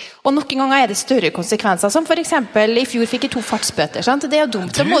slik. Og noen ganger er det større konsekvenser, som for eksempel i fjor fikk jeg 2 fartsbøter, sant? Det er jo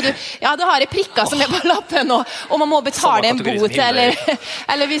dumt. Så må du, ja, det har jeg prikker som er på lappen, og man må betale en bot,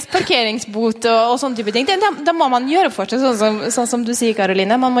 eller hvis parkeringsbot og sånne type ting. Da må man gjøre opp for seg, sånn som du sier,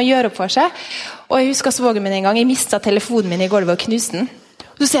 Karoline. Man må gjøre opp for seg. Og jeg husker svågen min en gang, jeg mistet telefonen min i gulvet og knuste den.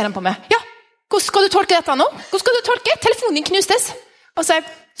 Så ser han på meg, ja, hvordan skal du tolke dette nå? Hvordan skal du tolke? Telefonen din knustes. Og så er jeg,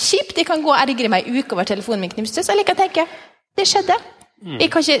 kjipt, jeg kan gå og ergre meg en uke over telefonen min knustes, eller jeg kan tenke, det skjedde. Det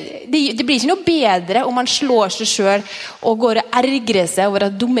blir ikke noe bedre om man slår seg selv og går og ergrer seg over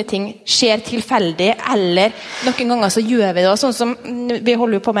at dumme ting skjer tilfeldig, eller noen ganger så gjør vi det. Sånn som vi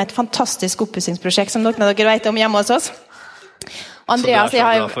holder jo på med et fantastisk oppussingsprosjekt som noen av dere vet om hjemme hos oss. Andreas, så du så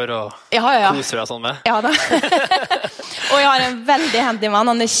glad for å kose deg sånn med? Ja da. Og jeg har en veldig handy mann,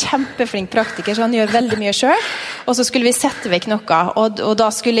 han kjempeflink praktiker, så han gjør veldig mye selv. Og så skulle vi sette vekk noe, og da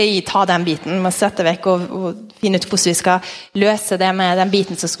skulle jeg ta den biten, med å sette vekk og finne ut hvordan vi skal løse det med den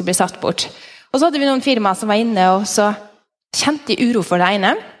biten som skulle bli satt bort. Og så hadde vi noen firmaer som var inne, og så kjente jeg uro for det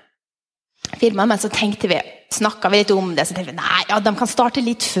ene firmaet, men så snakket vi litt om det, så tenkte vi, nei, ja, de kan starte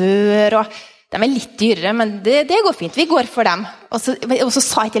litt før, og de litt dyrere, men det går fint, vi går for dem. Og så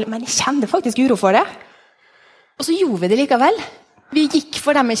sa jeg til dem, men jeg kjente faktisk uro for det. Og så gjorde vi det likevel. Vi gikk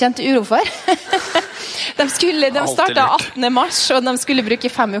for dem jeg kjente uro for. De startet 18. mars, og de skulle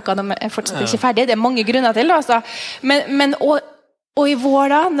bruke 5 uker, de fortsatt ikke ferdige. Det mange grunner til det, altså. Men i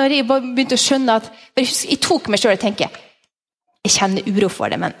vår da, når jeg begynte å skjønne at, jeg tok meg selv og tenkte, jeg kjenner uro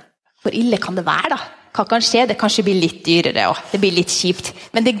for det, men hvor ille kan det være da? Hva kan skje? Det kanskje blir litt dyrere, og det blir litt kjipt,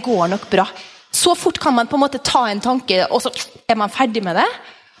 men det går nok bra. Så fort kan man på en måte ta en tanke, og så man ferdig med det.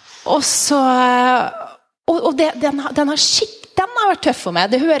 Og så... Og den har vært tøff for meg.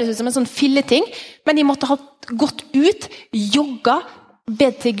 Det høres ut som en sånn filleting, men jeg måtte ha gått ut, jogga,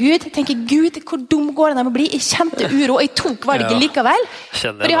 bedt til Gud, tenke, Gud, hvor dum går det an å bli? Jeg kjente uro, og jeg tok valget likevel.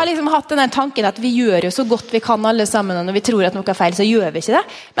 For jeg har liksom hatt denne tanken at vi gjør jo så godt vi kan alle sammen, og når vi tror at noe er feil, så gjør vi ikke det.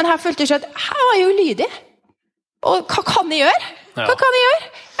 Men her følte jeg at her var jeg jo lydig. Og hva kan jeg gjøre? Hva kan jeg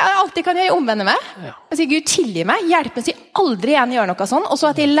gjøre? Alltid kan jeg omvende meg. Og si, Gud, tilgi meg. Hjelp meg, så jeg aldri igjen gjør noe sånn. Og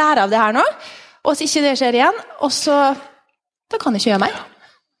så at jeg lærer av det her nå. Og så ikke det skjer igjen. Og så, da kan jeg ikke gjøre meg.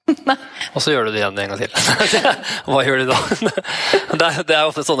 Og så gjør du det igjen en gang til. Hva gjør du da? Det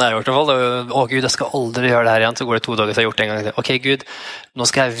ofte sånn jeg har gjort i hvert fall. Å Gud, jeg skal aldri gjøre det her igjen. Så går det 2 dager, så jeg har gjort det en gang til. Ok, Gud, nå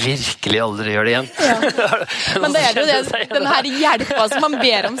skal jeg virkelig aldri gjøre det igjen. Men det jo den her hjelpa som man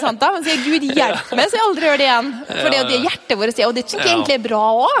ber om, sant da? Man sier, Gud, hjelp meg, så jeg aldri gjør det igjen. For det hjertet vårt sier, og det synes jeg egentlig bra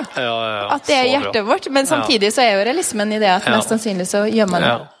også. At det hjertet vårt. Men samtidig så jo realismen i det at mest sannsynlig så gjør man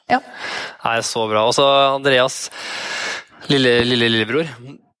det. Nei, så bra. Og så Andreas, lillebror.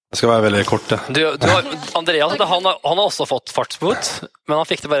 Det skal være veldig kort, det. Andreas, han har også fått fartsbot, men han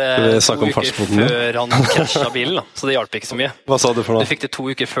fikk det bare 2 uker før han krasjet bilen, så det hjalp ikke så mye. Hva sa du for noe? Du fikk det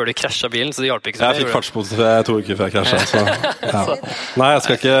 2 uker før du krasjet bilen, så det hjalp ikke så mye. Jeg fikk fartsbot 2 uker før jeg krasjet, så ja. Nei, jeg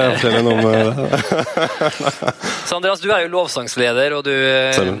skal ikke fortelle noe om det. Så Andreas, du jo lovsangsleder, og du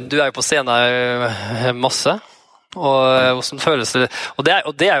jo på scenen masse. Og hvordan føles det? Og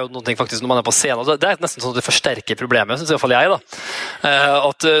det jo noe faktisk når man på scenen, det nesten sånn at det forsterker problemet, synes i hvert fall jeg da.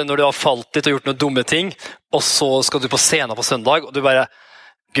 At når du har falt litt og gjort noen dumme ting, og så skal du på scenen på søndag, og du bare,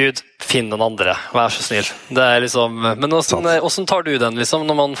 Gud, finn noen andre, vær så snill. Det liksom, men hvordan tar du den liksom,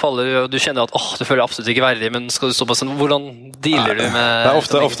 når man faller, og du kjenner at du føler absolutt ikke verdig, men skal du stå på scenen, hvordan dealer du med...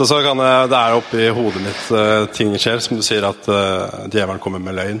 Ofte så kan det oppi hodet mitt ting skjer, som du sier at djevelen kommer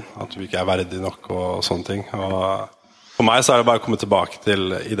med løgn, at du ikke verdig nok og sånne ting. Og for meg så det bare å komme tilbake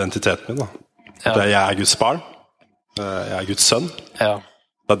til identiteten min da. At jeg Guds barn, jeg Guds sønn. Ja.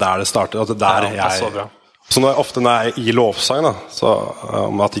 Det der det starter, at det der jeg... Så bra. Så ofte når jeg i lovsang da, så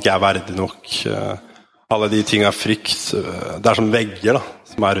om at jeg ikke verdig nok, alle de tingene frykt, det som vegger da,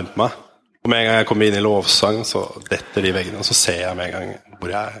 som rundt meg. Og med en gang jeg kommer inn i lovsang, så detter de veggene, og så ser jeg med en gang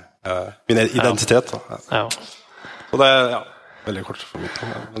hvor jeg min identitet da. Ja. Så det veldig kort for mitt.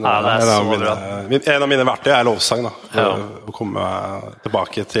 Men en av mine verktøy lovsang da, å komme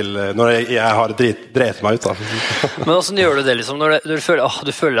tilbake til når jeg har drevet meg ut da. Men hvordan gjør du det liksom, når du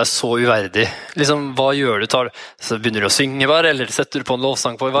føler deg så uverdig? Liksom, hva gjør du? Så begynner du å synge bare, eller setter du på en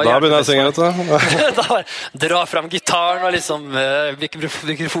lovsang på? Da begynner jeg å synge, vet du. Dra frem gitaren og liksom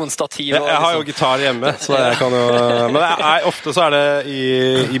mikrofonstativ. Jeg har jo gitar hjemme, så jeg kan jo... Men ofte så det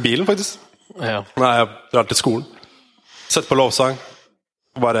i bilen faktisk. Når jeg drar til skolen. Sett på lovsang,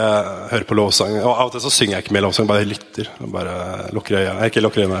 bare hør på lovsang. Og av og til så synger jeg ikke med lovsang, bare lytter. Bare lukker øynene. Jeg ikke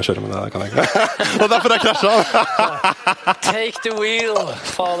lukker øynene når jeg kjører, men det kan jeg ikke. Og derfor jeg krasjet. Take the wheel,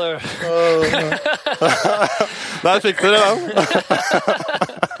 father. Der fikk dere den.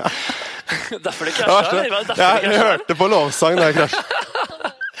 Derfor det krasjet? Jeg hørte på lovsang når jeg krasjet.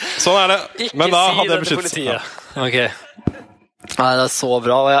 Sånn det. Men da hadde jeg beskyttet. Ok. Nei, det så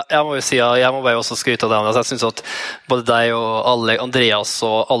bra, og jeg må jo si jeg må bare også skryte av det. Jeg synes at både deg og Andreas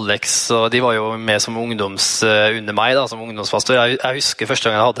og Alex, og de var jo med som under meg da, som ungdomspastor. Jeg husker første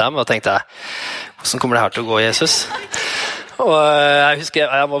gang jeg hadde dem, og tenkte hvordan kommer det her til å gå, Jesus? Og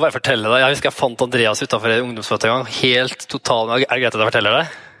jeg må bare fortelle deg, jeg husker jeg fant Andreas utenfor et ungdomsmøte en gang, helt totalt, det greit at jeg forteller det?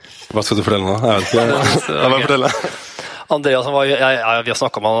 Hva skal du fortelle nå? Jeg vet ikke, jeg bare fortelle. Andreas, vi har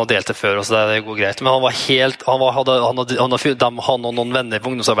snakket om han og delt det før, så det går greit. Men han var helt, han og noen venner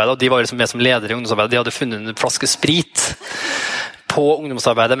på ungdomsarbeidet, og de var liksom med som ledere i ungdomsarbeidet, de hadde funnet en flaske sprit på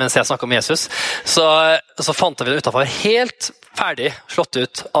ungdomsarbeidet mens jeg snakket om Jesus, så fant vi den utenfor helt ferdig, slått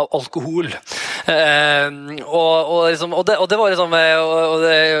ut av alkohol. Og det var liksom,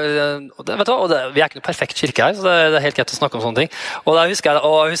 vet du hva, vi ikke noe perfekt kirke her, så det helt greit å snakke om sånne ting. Og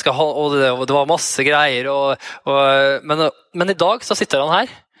det var masse greier, men i dag så sitter han her,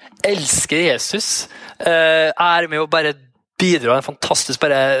 elsker Jesus, med å bare bidrar en fantastisk,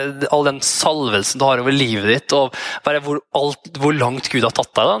 bare all den salvelsen du har over livet ditt, og bare hvor langt Gud har tatt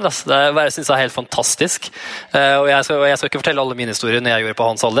deg. Da. Det synes jeg helt fantastisk. Og jeg skal ikke fortelle alle mine historier når jeg gjorde på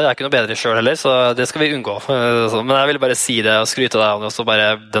hans alder. Jeg ikke noe bedre selv heller, så det skal vi unngå. Men jeg vil bare si det og skryte deg om det, og så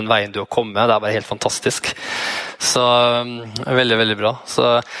bare den veien du har kommet, det bare helt fantastisk. Så veldig, veldig bra.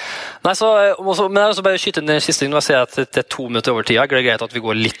 Men jeg vil også bare skyte den siste ting. Nå ser jeg at det 2 minutter over tida. Er det greit at vi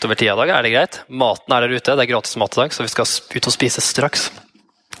går litt over tida i dag? Er det greit? Maten der ute, det gratis mat i dag, så vi skal ut og spise straks.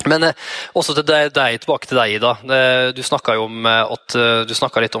 Men også til tilbake til deg, Ida. Du snakket jo om du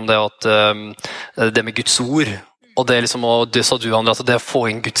snakket litt om det at det med Guds ord, og det liksom, og det sa du, André, at det å få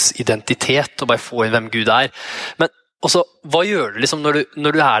inn Guds identitet, og bare få inn hvem Gud er. Men også, hva gjør du liksom når du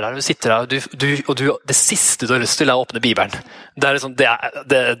der, og du sitter der, og det siste du har lyst til å åpne Bibelen? Det liksom,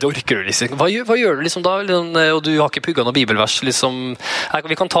 det orker du liksom. Hva gjør du liksom da? Og du har ikke pugget noe bibelvers, liksom.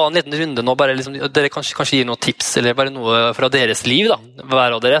 Vi kan ta en liten runde nå, bare liksom, dere kanskje gir noen tips, eller bare noe fra deres liv, da.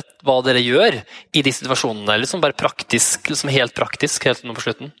 Hver av dere, hva dere gjør i de situasjonene, liksom bare praktisk, liksom helt praktisk, helt nå på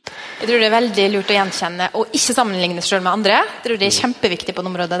slutten. Jeg tror det veldig lurt å gjenkjenne, og ikke sammenligne selv med andre. Jeg tror det kjempeviktig på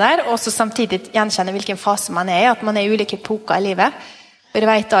det området der, og så samtidig gjenkjenne hvilken fase man i, at man ulike epoker i livet. Jeg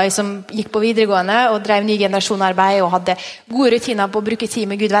vet da, jeg som gikk på videregående og drev ny generasjonarbeid og hadde gode rutiner på å bruke tid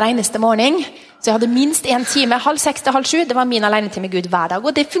med Gud hver eneste morgen. Så jeg hadde minst 1 time, 6:30 til 7:30. Det var min alenetid med Gud hver dag,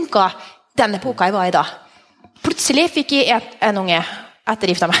 og det funket den epoka jeg var i da. Plutselig fikk jeg en unge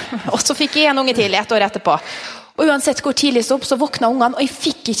etter gifta meg, og så fikk jeg en unge til 1 år etterpå. Og uansett hvor tidlig så opp, så våkna ungene, og jeg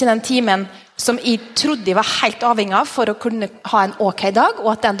fikk ikke den timen som jeg trodde jeg var helt avhengig av for å kunne ha en ok dag,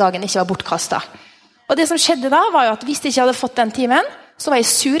 og at den dagen ikke var bortkastet. Og det som skjedde da, var jo at hvis jeg ikke hadde fått den timen, så var jeg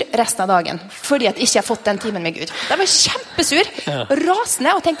sur resten av dagen, fordi at jeg ikke hadde fått den timen med Gud. Da var jeg kjempesur,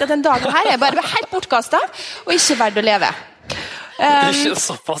 rasende, og tenkte at den dagen her bare helt bortkastet, og ikke verdt å leve. Ikke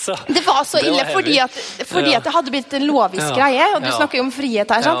såpass, ja. Det var så ille, fordi at det hadde blitt en lovisk greie, og du snakker jo om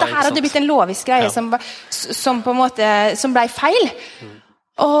frihet her, sant? Det her hadde blitt en lovisk greie som på en måte, som ble feil.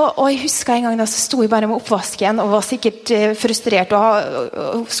 Og jeg husker en gang da så sto jeg bare med oppvasken og var sikkert frustrert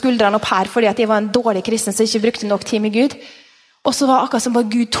og skuldrene opp her fordi at jeg var en dårlig kristen som ikke brukte nok tid med Gud. Og så var det akkurat som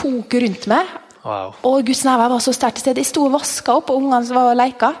bare Gud tok rundt meg. Wow. Og Guds nærvær var så sterkt til stede. Jeg sto og vasket opp, og ungene som var og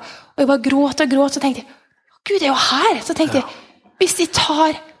leka. Og jeg bare gråt, så tenkte jeg, Gud er jo her. Så tenkte jeg, hvis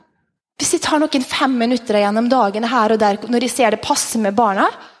jeg tar noen 5 minutter gjennom dagen her og der, når jeg ser det passe med barna,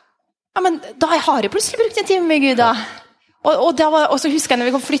 ja, men da har jeg plutselig brukt en time med Gud da. Og så husker jeg når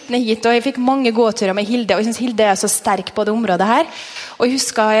vi kom flyttende hit, og jeg fikk mange gåturer med Hilde, og jeg synes Hilde er så sterk på det området her. Og jeg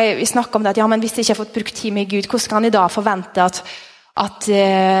husker vi snakket om det, at ja, men hvis jeg ikke har fått brukt tid med Gud, hvordan kan jeg da forvente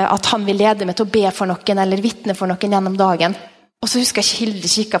at han vil lede meg til å be for noen, eller vitne for noen gjennom dagen? Og så husker jeg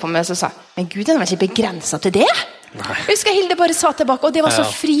Hilde kikket på meg og sa, men Gud er vel ikke begrenset til det? Nei. Jeg husker Hilde bare sa tilbake, og det var så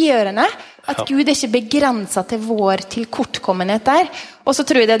frigjørende, at Gud er ikke begrenset til vår tilkortkommenhet der. Og så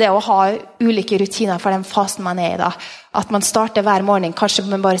tror jeg det er det å ha ulike rutiner for den fasen man er i da. At man starter hver morgen, kanskje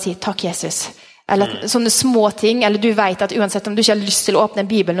man bare sier takk Jesus. Eller sånne små ting, eller du vet at uansett om du ikke har lyst til å åpne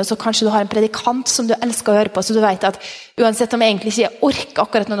Bibelen, så kanskje du har en predikant som du elsker å høre på, så du vet at uansett om jeg egentlig ikke orker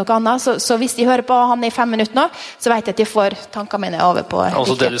akkurat noe annet, så hvis de hører på han i 5 minutter nå, så vet jeg at de får tankene mine over på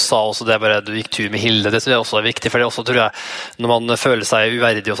også det du sa, også det bare du gikk tur med Hilde, det tror jeg også er viktig, for det også tror jeg, når man føler seg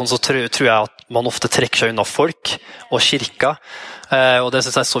uverdig og sånn, så tror jeg at man ofte trekker seg unna folk og kirka, og det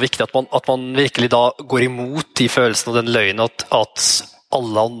synes jeg er så viktig at man virkelig da går imot de følelsene og den løgnen at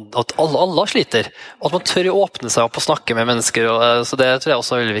alle sliter, og at man tør å åpne seg opp og snakke med mennesker, så det tror jeg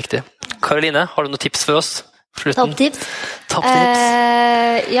også er veldig viktig. Karoline, har du noen tips for oss? Topptips?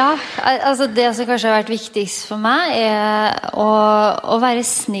 Ja, altså det som kanskje har vært viktigst for meg er å være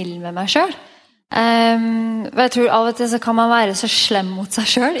snill med meg selv. Jeg tror av og til så kan man være så slem mot seg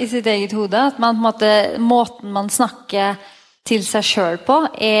selv i sitt eget hode, at man på en måte, måten man snakker til seg selv på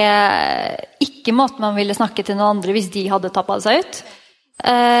er ikke måten man ville snakke til noen andre hvis de hadde tappet seg ut.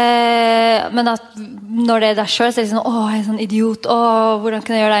 Men at når det er deg selv, så er det sånn, jeg er en sånn idiot, hvordan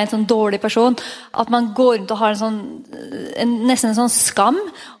kan jeg gjøre deg en sånn dårlig person, at man går rundt og har nesten en sånn skam,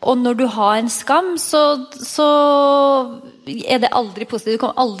 og når du har en skam så er det aldri positivt, det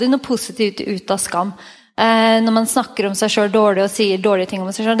kommer aldri noe positivt ut av skam. Når man snakker om seg selv dårlig og sier dårlige ting om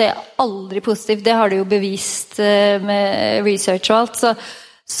seg selv, det er aldri positivt, det har du jo bevist med research og alt,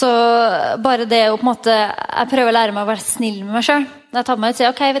 Så bare det å på en måte, jeg prøver å lære meg å være snill med meg selv. Når jeg tabber meg ut, sier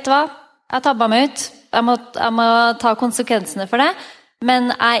jeg, ok, vet du hva? Jeg tabber meg ut. Jeg må ta konsekvensene for det. Men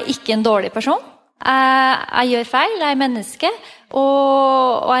jeg ikke en dårlig person. Jeg gjør feil, jeg menneske,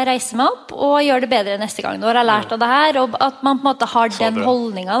 og jeg reiser meg opp, og jeg gjør det bedre neste gang. Nå har jeg lært av det her, og at man på en måte har den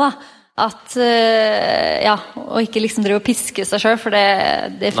holdningen, da. At, og ikke liksom drive og piske seg selv, for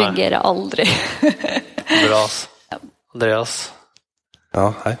det fungerer aldri. Bra, Andreas. Ja,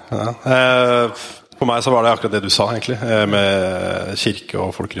 hei. Ja. For meg så var det akkurat det du sa, egentlig, med kirke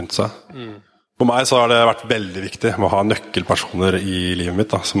og folk rundt seg. For meg så har det vært veldig viktig å ha nøkkelpersoner i livet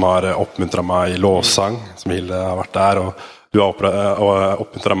mitt, da, som har oppmuntret meg i lovsang, som Hilde har vært der, og du har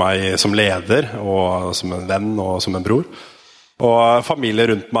oppmuntret meg som leder, og som en venn, og som en bror. Og familie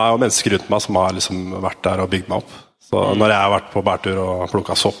rundt meg, og mennesker rundt meg, som har liksom vært der og bygd meg opp. Så når jeg har vært på bærtur og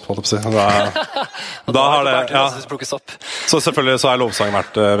plukket sopp, holdt jeg på å si, da har det, så selvfølgelig så har lovsang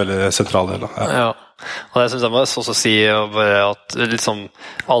vært veldig sentral del. Ja. Og det synes jeg må også si at liksom,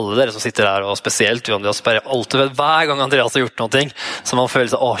 alle dere som sitter her, og spesielt Andreas, bare alltid hver gang Andreas har gjort noe, så man føler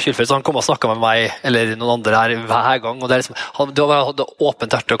seg, skyldfølelse, han kommer og snakker med meg, eller noen andre her hver gang, og det liksom, du har hatt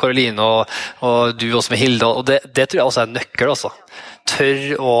åpent hjerte, og Karoline, og du også med Hilde, og det tror jeg også er en nøkkel, også. Tør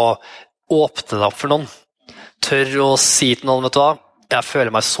å åpne deg opp for noen. Tør å si til noen, vet du hva, jeg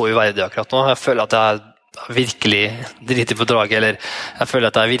føler meg så uverdig akkurat nå, jeg føler at jeg virkelig driter på draget, eller jeg føler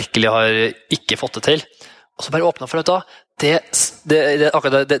at jeg virkelig har ikke fått det til. Og så bare åpne for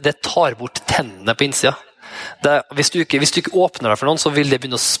det tar bort tennene på innsida. Hvis du ikke åpner deg for noen, så vil det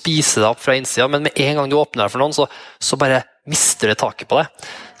begynne å spise deg opp fra innsida, men med en gang du åpner deg for noen, så bare mister det taket på det.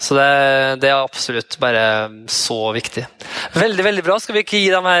 Så det er absolutt bare så viktig. Veldig, veldig bra. Skal vi ikke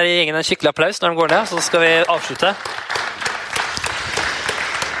gi dem her i gjengen en skikkelig applaus når de går ned, så skal vi avslutte.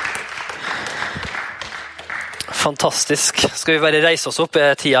 Fantastisk. Skal vi bare reise oss opp?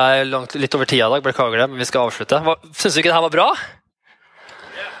 Tida er litt over tida i dag, beklager det, men vi skal avslutte. Synes du ikke dette var bra?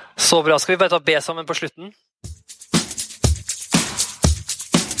 Så bra. Skal vi bare be sammen på slutten?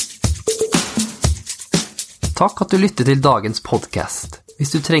 Takk at du lytter til dagens podcast.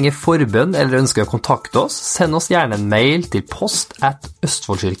 Hvis du trenger forbønn eller ønsker å kontakte oss, send oss gjerne en mail til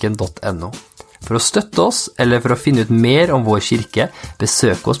post@østfoldkirken.no. For å støtte oss, eller for å finne ut mer om vår kirke,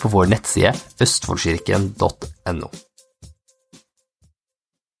 besøk oss på vår nettside østfoldkirken.no.